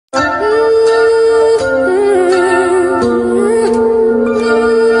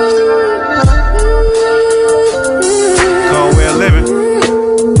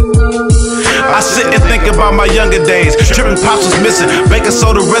listen, baking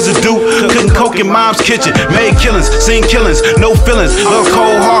soda residue, cooking coke in mom's kitchen, made killings, seen killings, no feelings, a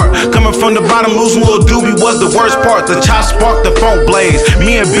cold heart, coming from the bottom, losing little doobie was the worst part. The chop sparked the phone blaze,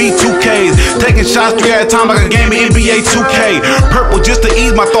 me and B2Ks, taking shots 3 at a time like a game of NBA 2K. Purple just to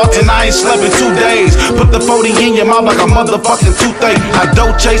ease my thoughts and I ain't slept in 2 days. Put the 40 in your mouth like a motherfucking toothache. I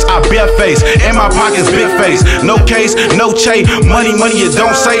don't chase, I Bearfaced, in my pockets big face. No case, no chase, money, you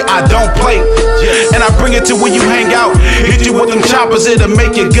don't say, I don't play. And I bring it to where you hang out, hit you with them choppers, it'll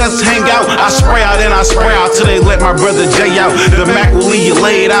make your guts hang out. I spray out and I spray out till they let my brother J out. The Mac will leave you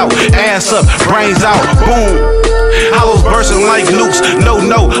laid out, ass up, brains out, boom. Hollows bursting like nukes, no,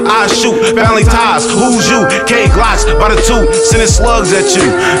 I shoot, family ties, who's you? K Glocks by the 2, sending slugs at you,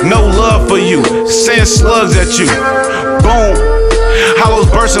 no love for you, send slugs at you, boom. Hollows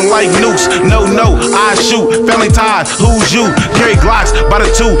bursting like nukes, no, I shoot, family ties, who's you? K Glocks by the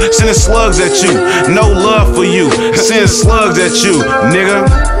 2, sending slugs at you, no love for you, send slugs at you, nigga.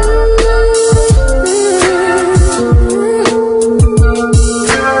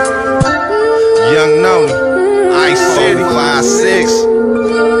 Young Noni, Ice City, 5'6".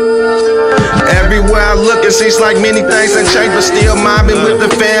 Everywhere I look, it seems like many things done changed, but still mobbing with the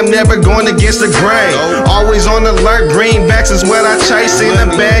fam, never going against the grain. Always on alert, greenbacks is what I chase. In a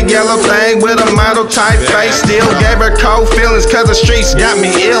bad yellow thing with a model type face. Still gave her cold feelings, cause the streets got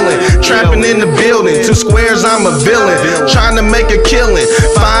me illin'. Trapping in the building, 2 squares, I'm a villain. Trying to make a killing,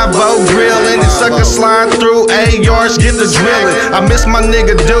 5-0 grilling. And sucker slide through 8 yards, get the drilling. I miss my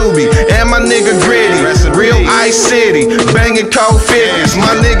nigga Doobie and my nigga Gritty. Real Ice City, banging cold 50s.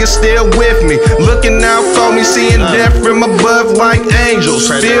 My niggas still with me, looking out for me, seeing death from above like angels.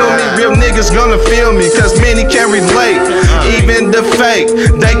 Feel me, real niggas gonna feel me, cause many can relate. Even the fake,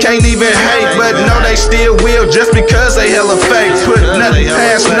 they can't even hate, but no, they still will just because they hella fake. Put nothing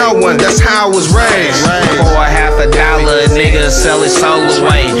past no one, that's how I was raised. For $50, a nigga sell his soul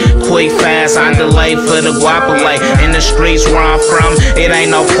away. Quick, fast, I delay for the guapolay. In the streets where I'm from, it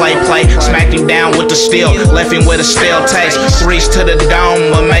ain't no play. Smacked him down with the steel, left him with a stale taste. Reach to the dome,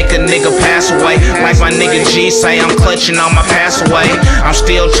 will make a nigga pass away. Like my nigga G say, I'm clutching on my pass away. I'm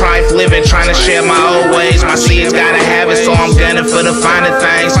still trife living, trying to share my old ways. My seeds gotta have it, so I'm gunning for the finer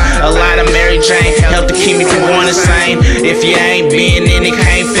things. A lot of Mary Jane help to keep me from going insane. If you ain't been in it,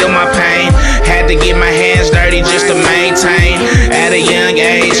 can't feel my pain. Had to get my hands dirty just to maintain. At a young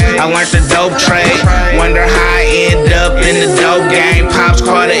age, I learned the dope trade. Wonder how I end up in the dope game. Pops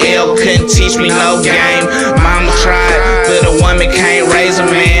caught a L, couldn't teach me no game. Mama tried, but a woman can't raise a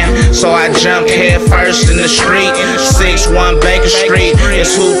man, so I jumped head first in the street. 61 Baker Street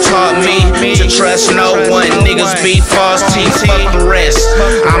is who taught me to trust no one. Niggas be false teeth, fuck the rest.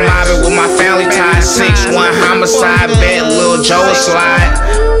 I'm mobbing with my family ties. 6-1 homicide, bet Lil Joe will slide.